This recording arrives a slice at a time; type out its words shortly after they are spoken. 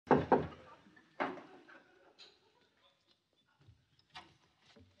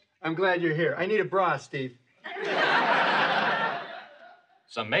I'm glad you're here. I need a bra, Steve.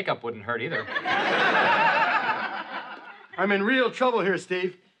 Some makeup wouldn't hurt either. I'm in real trouble here,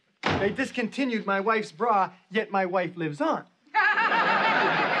 Steve. They discontinued my wife's bra, yet my wife lives on.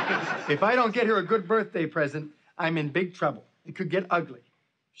 If I don't get her a good birthday present, I'm in big trouble. It could get ugly.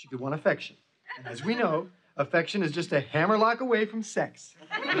 She could want affection. And as we know, affection is just a hammerlock away from sex.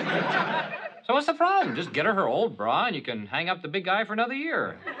 So what's the problem? Just get her old bra and you can hang up the big guy for another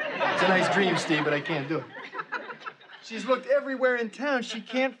year. It's a nice dream, Steve, but I can't do it. She's looked everywhere in town. She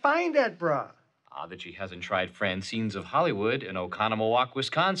can't find that bra. Odd that she hasn't tried Francine's of Hollywood in Oconomowoc,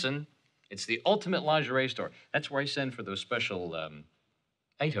 Wisconsin. It's the ultimate lingerie store. That's where I send for those special,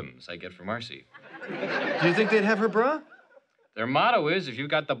 items I get from Marcy. Do you think they'd have her bra? Their motto is, if you've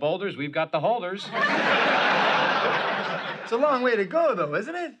got the boulders, we've got the holders. It's a long way to go, though,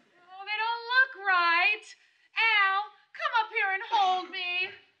 isn't it? Oh, they don't look right. Al, come up here and hold me.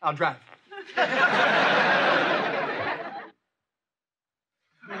 I'll drive.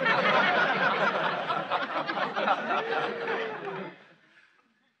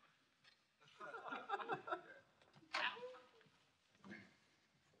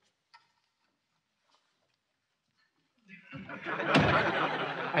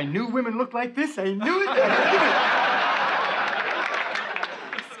 I knew women looked like this. I knew it.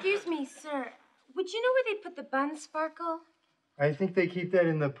 Excuse me, sir. Would you know where they put the bun sparkle? I think they keep that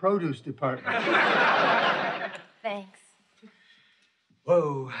in the produce department. Thanks.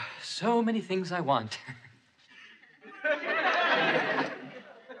 Whoa, so many things I want.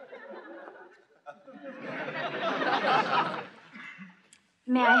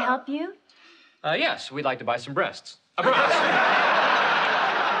 May I help you? Yes, we'd like to buy some breasts. Breasts.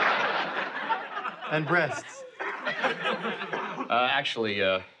 And breasts. Actually,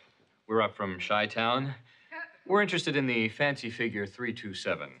 we're up from Chi-Town. We're interested in the fancy figure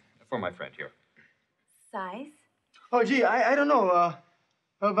 327 for my friend here. Size? Oh, gee, I don't know.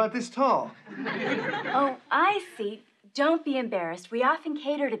 How about this tall? Oh, I see. Don't be embarrassed. We often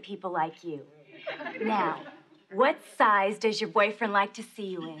cater to people like you. Now, what size does your boyfriend like to see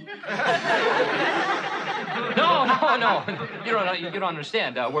you in? No. You don't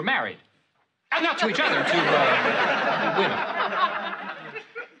understand. We're married. Not to each other, to women.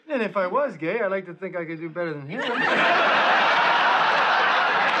 And if I was gay, I'd like to think I could do better than him.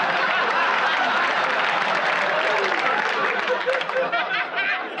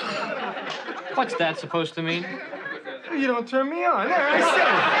 What's that supposed to mean? You don't turn me on. There, I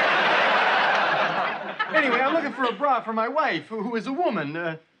said it. Anyway, I'm looking for a bra for my wife, who is a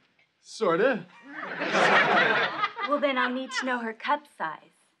woman. Sorta. Well, then I'll need to know her cup size.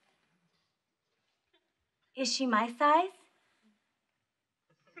 Is she my size?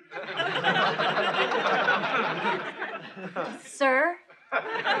 Sir?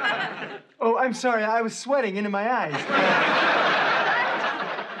 Oh, I'm sorry. I was sweating into my eyes.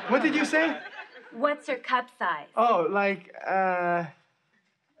 What did you say? What's her cup size? Oh, like,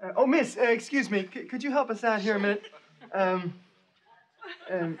 oh, miss, excuse me. Could you help us out here a minute?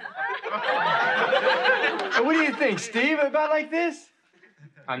 What do you think, Steve? About like this?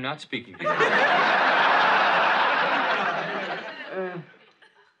 I'm not speaking to you.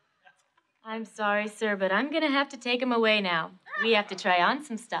 I'm sorry, sir, but I'm gonna have to take him away now. We have to try on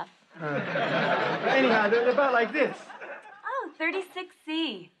some stuff. Anyhow, they're about like this. Oh,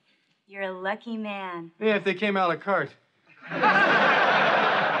 36C. You're a lucky man. Yeah, if they came a la carte.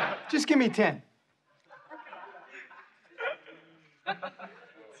 Just give me 10.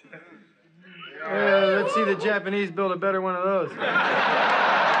 Let's see the Japanese build a better one of those.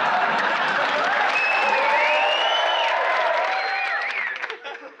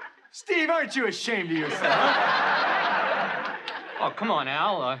 Steve, aren't you ashamed of yourself? Oh, come on,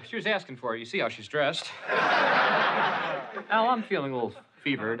 Al. She was asking for it. You see how she's dressed. Al, I'm feeling a little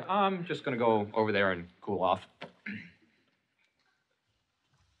fevered. I'm just going to go over there and cool off.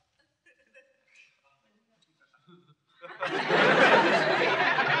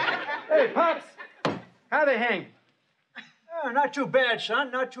 Hey, Pops. How they hang? Oh, not too bad,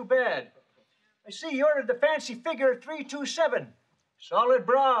 son. Not too bad. I see you ordered the fancy figure 327. Solid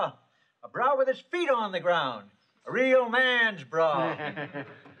bra. A bra with its feet on the ground. A real man's bra.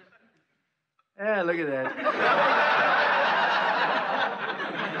 Yeah, look at that.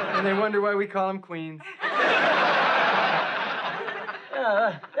 And they wonder why we call them queens.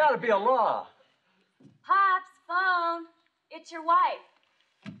 Yeah, that ought to be a law. Pops, phone. It's your wife.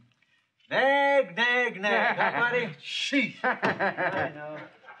 Nag, nag, nag. Huh, buddy? Sheesh. I know.